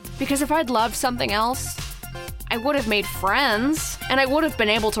 Because if I'd loved something else, I would have made friends, and I would have been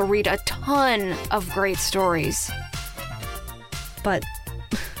able to read a ton of great stories. But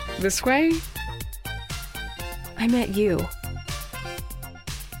this way, I met you.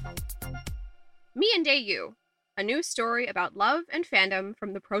 Me and Day You, a new story about love and fandom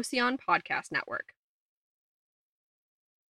from the Procyon Podcast Network.